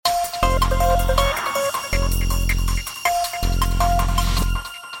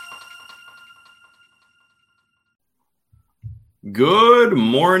Good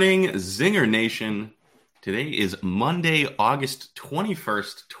morning, Zinger Nation. Today is Monday, August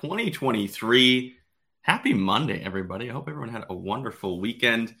 21st, 2023. Happy Monday, everybody. I hope everyone had a wonderful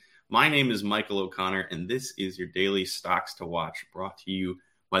weekend. My name is Michael O'Connor, and this is your daily Stocks to Watch, brought to you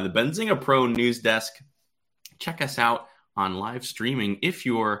by the Benzinga Pro News Desk. Check us out on live streaming if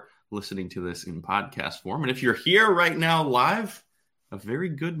you're listening to this in podcast form. And if you're here right now live, a very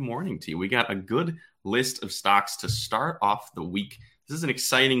good morning to you. We got a good list of stocks to start off the week. This is an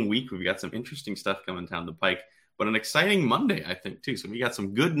exciting week. We've got some interesting stuff coming down the pike, but an exciting Monday, I think, too. So we got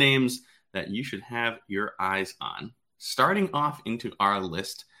some good names that you should have your eyes on. Starting off into our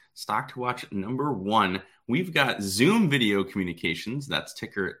list, stock to watch number one, we've got Zoom Video Communications. That's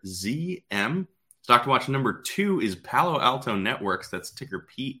ticker ZM. Stock to watch number two is Palo Alto Networks. That's ticker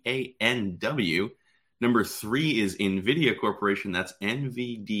PANW. Number three is NVIDIA Corporation. That's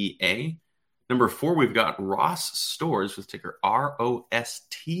NVDA. Number four, we've got Ross Stores with ticker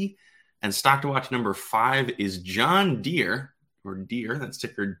ROST. And stock to watch number five is John Deere, or Deere, that's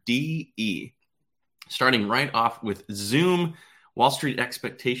ticker DE. Starting right off with Zoom, Wall Street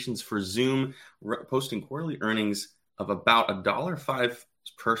expectations for Zoom, posting quarterly earnings of about $1.05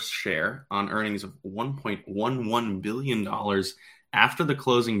 per share on earnings of $1.11 billion after the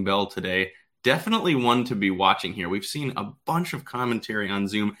closing bell today. Definitely one to be watching here. We've seen a bunch of commentary on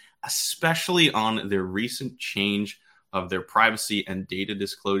Zoom, especially on their recent change of their privacy and data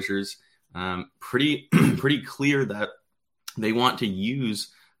disclosures. Pretty clear that they want to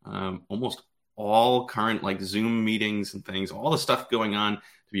use almost all current Zoom meetings and things, all the stuff going on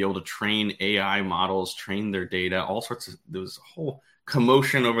to be able to train AI models, train their data, all sorts of, there was a whole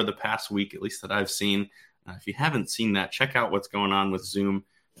commotion over the past week, at least that I've seen. If you haven't seen that, check out what's going on with Zoom,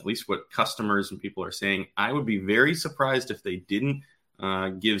 at least what customers and people are saying. I would be very surprised if they didn't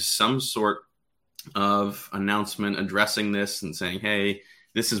give some sort of announcement addressing this and saying, hey,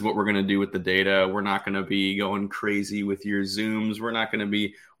 this is what we're going to do with the data. We're not going to be going crazy with your Zooms. We're not going to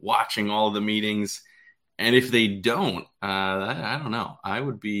be watching all the meetings. And if they don't, I don't know. I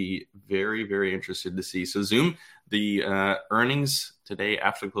would be very, very interested to see. So Zoom, the earnings today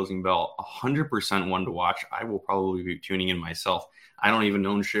after the closing bell, 100% one to watch. I will probably be tuning in myself. I don't even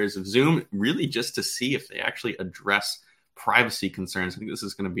own shares of Zoom, really just to see if they actually address privacy concerns. I think this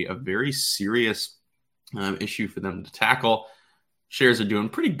is going to be a very serious issue for them to tackle. Shares are doing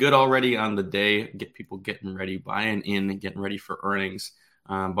pretty good already on the day. Get people getting ready, buying in, and getting ready for earnings.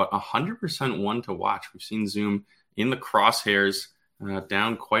 But 100% one to watch. We've seen Zoom in the crosshairs,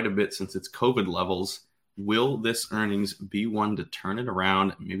 down quite a bit since its COVID levels. Will this earnings be one to turn it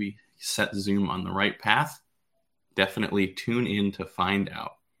around, maybe set Zoom on the right path? Definitely tune in to find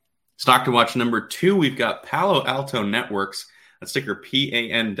out. Stock to watch number two, we've got Palo Alto Networks. That's ticker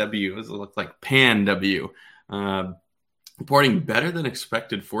PANW. It looks like PANW. Reporting better than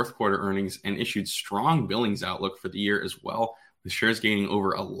expected fourth quarter earnings and issued strong billings outlook for the year as well, with shares gaining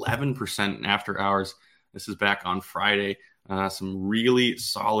over 11% in after hours. This is back on Friday. Some really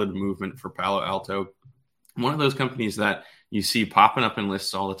solid movement for Palo Alto. One of those companies that you see popping up in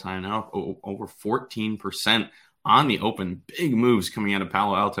lists all the time now, over 14% on the open. Big moves coming out of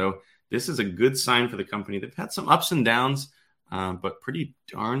Palo Alto. This is a good sign for the company. They've had some ups and downs, but pretty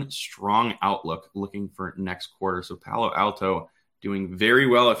darn strong outlook looking for next quarter. So Palo Alto doing very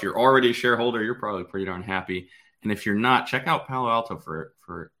well. If you're already a shareholder, you're probably pretty darn happy. And if you're not, check out Palo Alto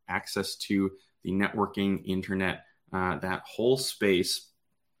for access to the networking, internet, that whole space.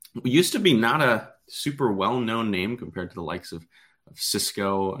 It used to be not a super well-known name compared to the likes of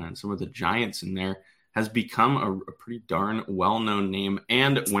Cisco and some of the giants in there, has become a pretty darn well-known name.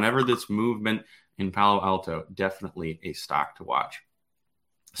 And whenever this movement in Palo Alto, definitely a stock to watch.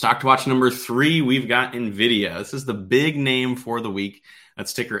 Stock to watch number three, we've got NVIDIA. This is the big name for the week.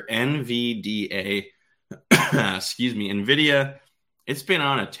 That's ticker NVDA. Excuse me, NVIDIA. It's been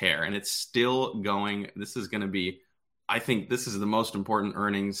on a tear and it's still going. This is going to be, I think this is the most important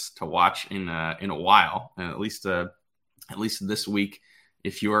earnings to watch in a while, and at least this week.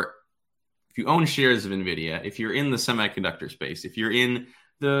 If you own shares of NVIDIA, if you're in the semiconductor space, if you're in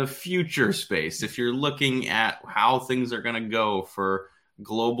the future space, if you're looking at how things are going to go for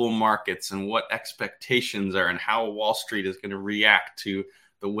global markets and what expectations are and how Wall Street is going to react to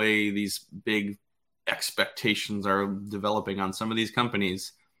the way these big expectations are developing on some of these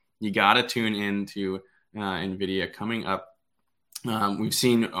companies, you got to tune into NVIDIA coming up. We've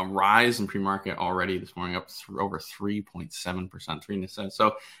seen a rise in pre-market already this morning, up over 3.7%, 3%.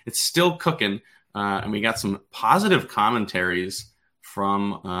 So it's still cooking. And we got some positive commentaries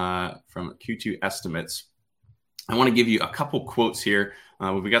from Q2 estimates. I want to give you a couple quotes here.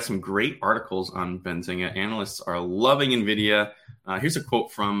 We got some great articles on Benzinga. Analysts are loving NVIDIA. Here's a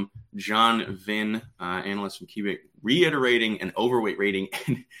quote from John Vin, analyst from KeyBanc, reiterating an overweight rating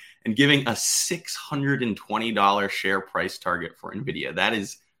and giving a $620 share price target for NVIDIA. That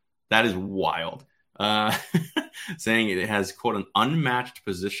is wild. Saying it has, quote, an unmatched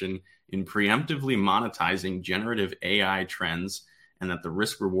position in preemptively monetizing generative AI trends, and that the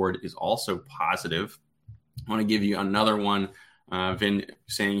risk reward is also positive. I want to give you another one. Vin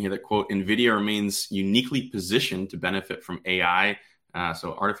saying here that, quote, NVIDIA remains uniquely positioned to benefit from AI,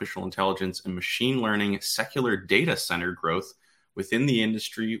 so artificial intelligence and machine learning, secular data center growth within the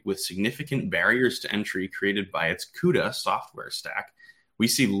industry with significant barriers to entry created by its CUDA software stack. We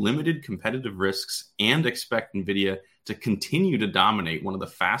see limited competitive risks and expect NVIDIA to continue to dominate one of the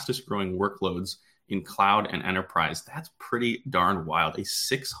fastest growing workloads in cloud and enterprise. That's pretty darn wild. A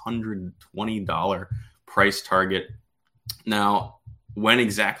 $620 price target. Now, when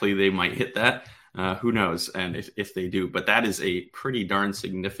exactly they might hit that, who knows? And if they do, but that is a pretty darn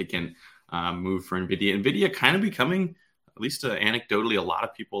significant move for NVIDIA. NVIDIA kind of becoming, at least anecdotally, a lot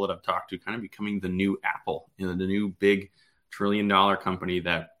of people that I've talked to, kind of becoming the new Apple, the new big trillion-dollar company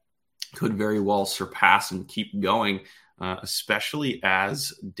that could very well surpass and keep going, especially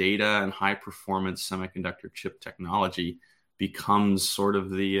as data and high-performance semiconductor chip technology becomes sort of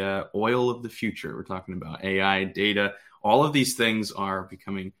the oil of the future. We're talking about AI, data. All of these things are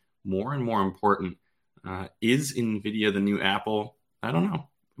becoming more and more important. Is NVIDIA the new Apple? I don't know.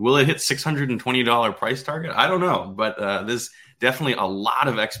 Will it hit $620 price target? I don't know. But there's definitely a lot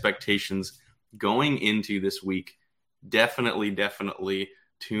of expectations going into this week. Definitely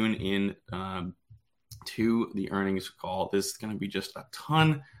tune in to the earnings call. There's going to be just a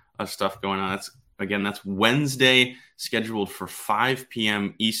ton of stuff going on. That's Wednesday, scheduled for 5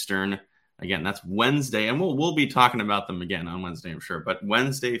 p.m. Eastern. Again, that's Wednesday, and we'll be talking about them again on Wednesday, I'm sure. But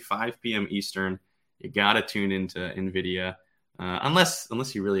Wednesday, 5 p.m. Eastern, you got to tune into NVIDIA,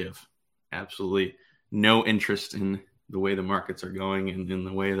 unless you really have absolutely no interest in the way the markets are going and in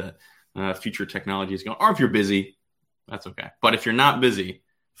the way that future technology is going. Or if you're busy, that's okay. But if you're not busy,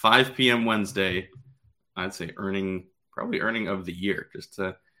 5 p.m. Wednesday, I'd say probably earning of the year. Just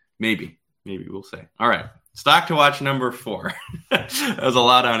maybe we'll say. All right. Stock to watch number 4. That was a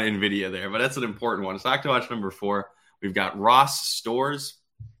lot on NVIDIA there, but that's an important one. Stock to watch number 4. We've got Ross Stores.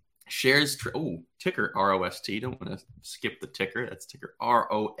 Shares, ticker ROST. Don't want to skip the ticker. That's ticker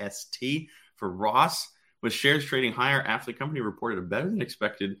ROST for Ross. With shares trading higher after the company reported a better than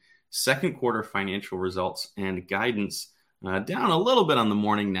expected second quarter financial results and guidance. Down a little bit on the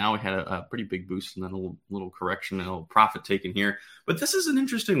morning. Now we had a pretty big boost and then a little correction and a little profit taken here. But this is an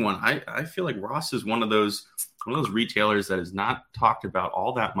interesting one. I feel like Ross is one of those retailers that is not talked about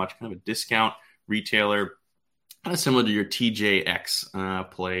all that much, kind of a discount retailer, kind of similar to your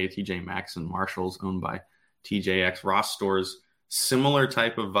TJX play, TJ Maxx and Marshalls owned by TJX. Ross Stores, similar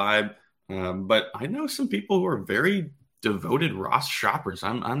type of vibe. But I know some people who are very devoted Ross shoppers.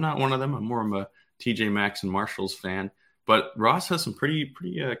 I'm not one of them. I'm more of a TJ Maxx and Marshalls fan. But Ross has some pretty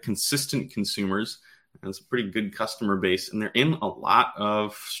consistent consumers and some pretty good customer base. And they're in a lot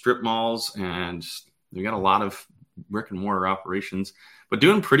of strip malls and they got a lot of brick and mortar operations, but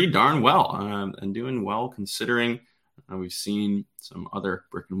doing pretty darn well and doing well considering we've seen some other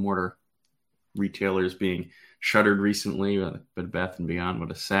brick and mortar retailers being shuttered recently, Bed Bath & Beyond.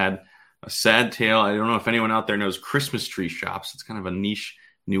 What a sad tale. I don't know if anyone out there knows Christmas Tree Shops. It's kind of a niche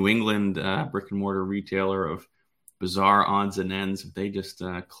New England brick and mortar retailer of bizarre odds and ends. They just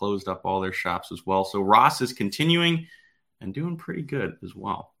closed up all their shops as well. So Ross is continuing and doing pretty good as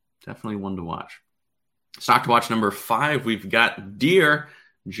well. Definitely one to watch. Stock to watch number 5. We've got Deere,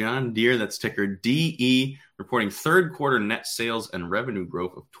 John Deere, that's ticker DE, reporting third quarter net sales and revenue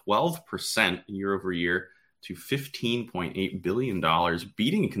growth of 12% year over year to $15.8 billion,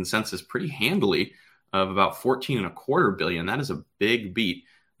 beating consensus pretty handily of about $14.25 billion. That is a big beat.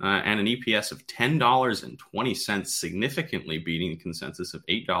 And an EPS of $10.20, significantly beating the consensus of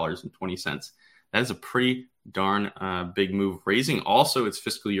 $8.20. That is a pretty darn big move, raising also its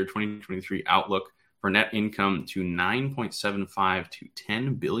fiscal year 2023 outlook for net income to $9.75 to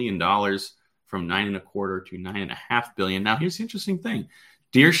 $10 billion from $9.25 to $9.5 billion. Now, here's the interesting thing.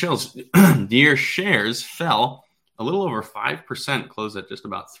 Deere shares fell a little over 5%, closed at just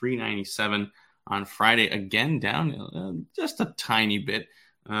about $397 on Friday. Again, down just a tiny bit.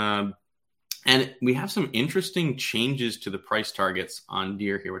 And we have some interesting changes to the price targets on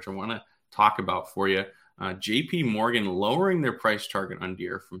Deere here, which I want to talk about for you. JP Morgan lowering their price target on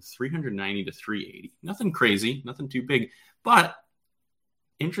Deere from $390 to $380. Nothing crazy, nothing too big, but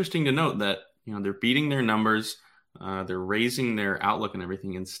interesting to note that they're beating their numbers. They're raising their outlook and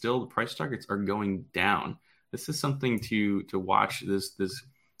everything, and still the price targets are going down. This is something to watch. This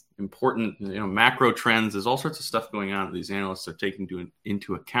important macro trends. There's all sorts of stuff going on that these analysts are taking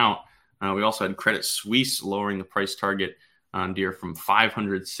into account. We also had Credit Suisse lowering the price target on Deere from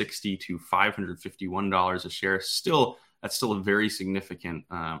 $560 to $551 a share. That's still a very significant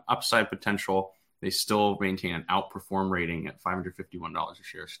upside potential. They still maintain an outperform rating at $551 a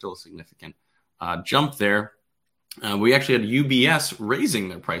share. Still a significant jump there. We actually had UBS raising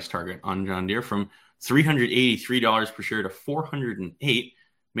their price target on John Deere from $383 per share to $408,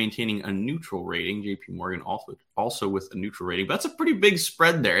 maintaining a neutral rating. JP Morgan also with a neutral rating. But that's a pretty big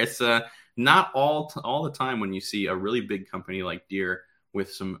spread there. It's not all the time when you see a really big company like Deere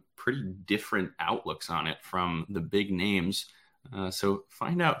with some pretty different outlooks on it from the big names. So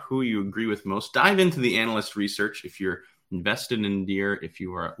find out who you agree with most. Dive into the analyst research if you're invested in Deere, if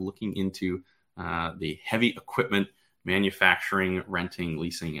you are looking into the heavy equipment manufacturing, renting,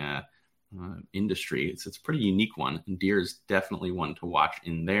 leasing industry. It's a pretty unique one. And Deere is definitely one to watch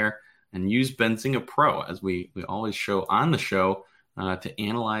in there. And use Benzinga Pro, as we always show on the show, to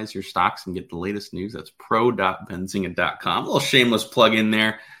analyze your stocks and get the latest news. That's pro.benzinga.com. A little shameless plug in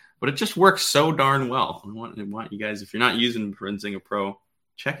there, but it just works so darn well. I want you guys, if you're not using Benzinga Pro,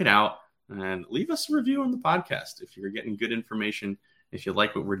 check it out and leave us a review on the podcast. If you're getting good information, if you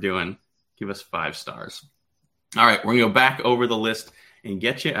like what we're doing, give us 5 stars. All right, we're going to go back over the list and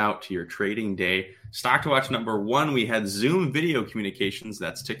get you out to your trading day. Stock to watch number 1, we had Zoom Video Communications.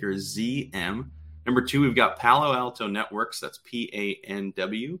 That's ticker ZM. Number 2, we've got Palo Alto Networks. That's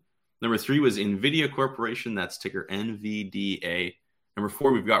PANW. Number 3 was NVIDIA Corporation. That's ticker NVDA. Number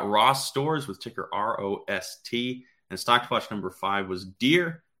 4, we've got Ross Stores with ticker ROST. And stock to watch number 5 was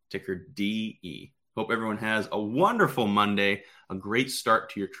Deere, ticker DE. Hope everyone has a wonderful Monday, a great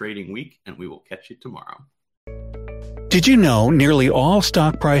start to your trading week, and we will catch you tomorrow. Did you know nearly all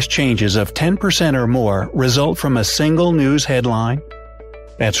stock price changes of 10% or more result from a single news headline?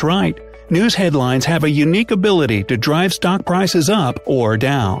 That's right. News headlines have a unique ability to drive stock prices up or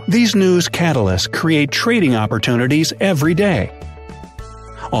down. These news catalysts create trading opportunities every day.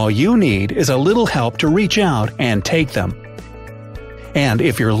 All you need is a little help to reach out and take them. And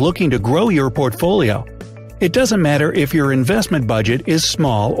if you're looking to grow your portfolio, it doesn't matter if your investment budget is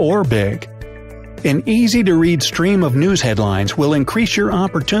small or big. An easy-to-read stream of news headlines will increase your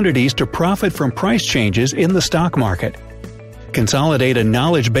opportunities to profit from price changes in the stock market, consolidate a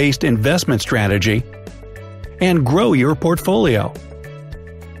knowledge-based investment strategy, and grow your portfolio.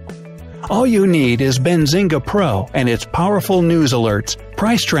 All you need is Benzinga Pro and its powerful news alerts,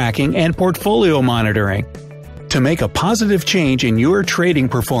 price tracking, and portfolio monitoring to make a positive change in your trading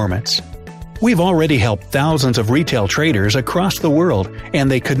performance. We've already helped thousands of retail traders across the world,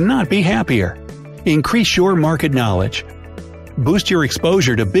 and they could not be happier. Increase your market knowledge, boost your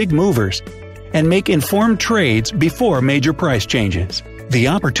exposure to big movers, and make informed trades before major price changes. The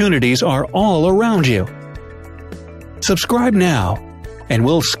opportunities are all around you. Subscribe now, and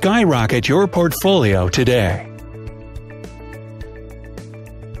we'll skyrocket your portfolio today.